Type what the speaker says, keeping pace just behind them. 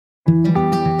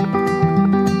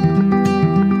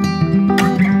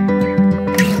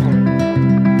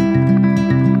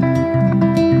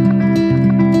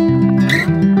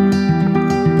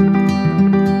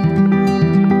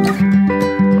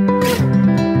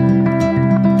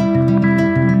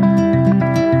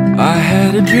I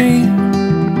had a dream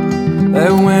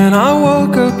that when I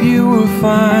woke up you were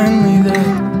finally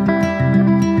there.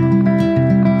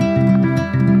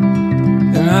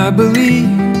 And I believe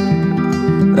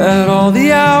that all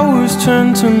the hours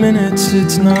turn to minutes,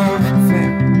 it's not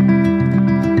fair.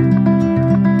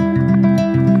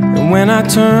 And when I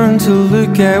turned to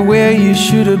look at where you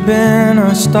should have been,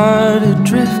 I started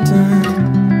drifting.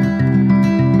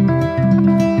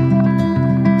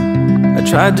 I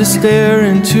tried to stare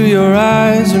into your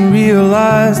eyes and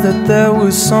realize that there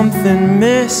was something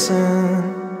missing.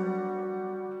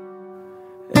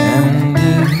 And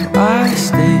if I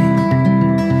stayed,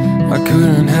 I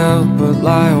couldn't help but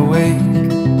lie awake.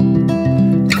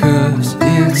 'Cause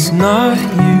it's not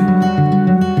you,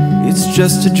 it's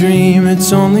just a dream,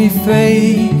 it's only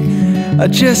fake. I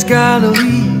just gotta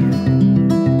leave,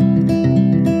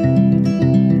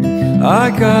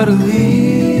 I gotta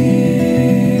leave.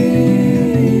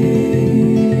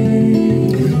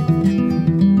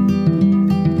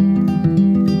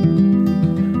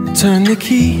 Turn the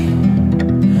key.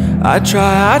 I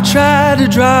try to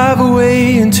drive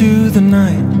away into the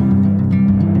night.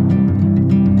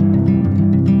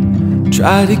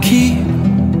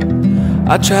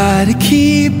 I try to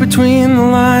keep between the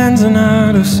lines and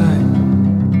out of sight.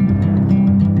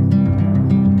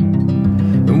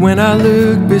 And when I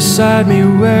look beside me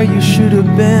where you should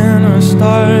have been, I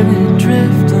started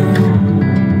drifting.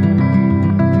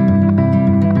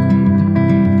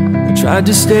 Tried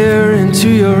to stare into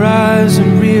your eyes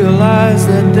and realize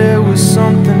that there was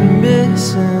something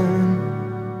missing.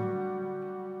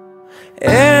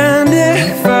 And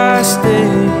if I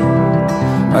stayed,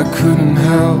 I couldn't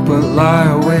help but lie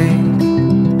awake.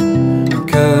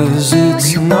 'Cause it's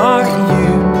not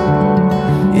you,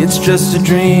 it's just a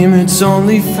dream, it's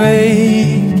only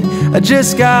fake. I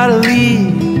just gotta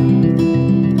leave,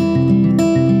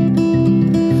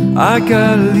 I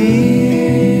gotta leave.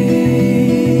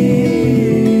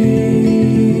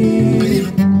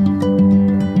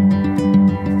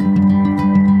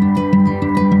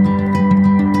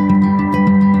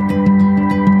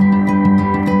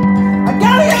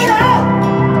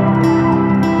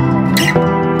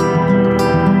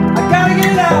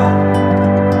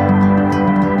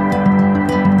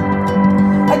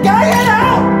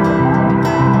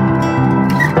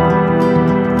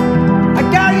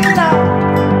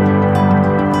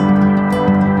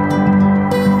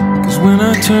 When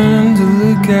I turned to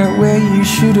look at where you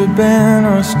should have been,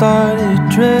 I started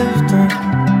drifting.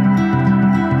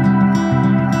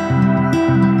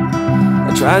 I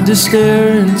tried to stare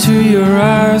into your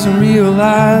eyes and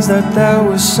realize that there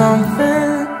was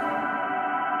something.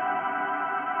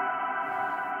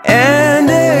 And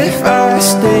if I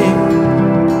stayed,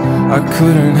 I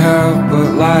couldn't help but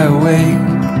lie awake.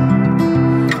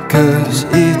 'Cause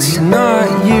it's not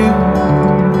you,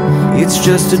 it's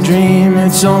just a dream,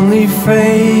 it's only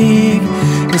fake.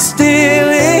 And still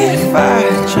if I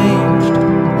changed,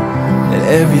 then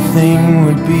everything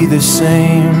would be the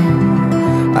same.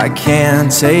 I can't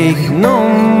take no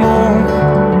more,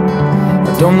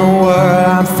 I don't know what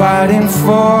I'm fighting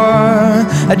for.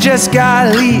 I just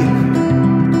gotta leave,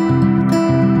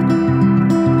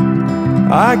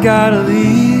 I gotta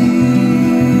leave.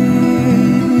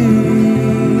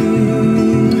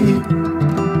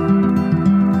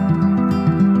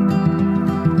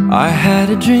 I had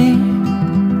a dream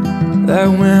that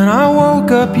when I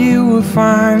woke up you were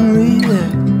finally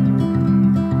there.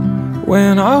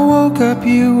 When I woke up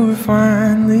you were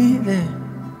finally there.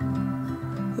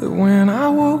 That when I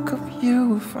woke up you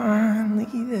were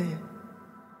finally there.